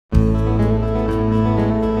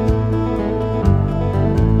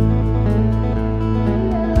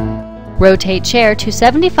Rotate chair to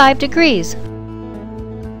 75 degrees.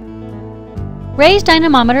 Raise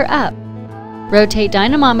dynamometer up. Rotate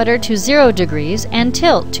dynamometer to 0 degrees and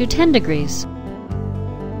tilt to 10 degrees.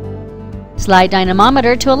 Slide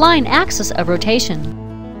dynamometer to align axis of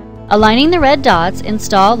rotation. Aligning the red dots,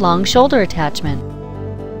 install long shoulder attachment.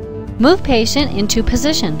 Move patient into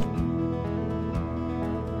position.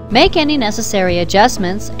 Make any necessary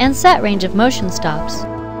adjustments and set range of motion stops.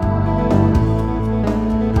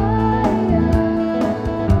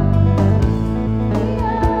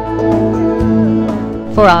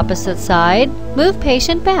 For opposite side, move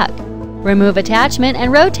patient back. Remove attachment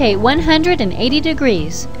and rotate 180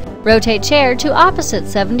 degrees. Rotate chair to opposite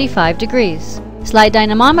 75 degrees. Slide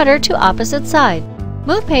dynamometer to opposite side.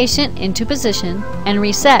 Move patient into position and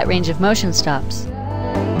reset range of motion stops.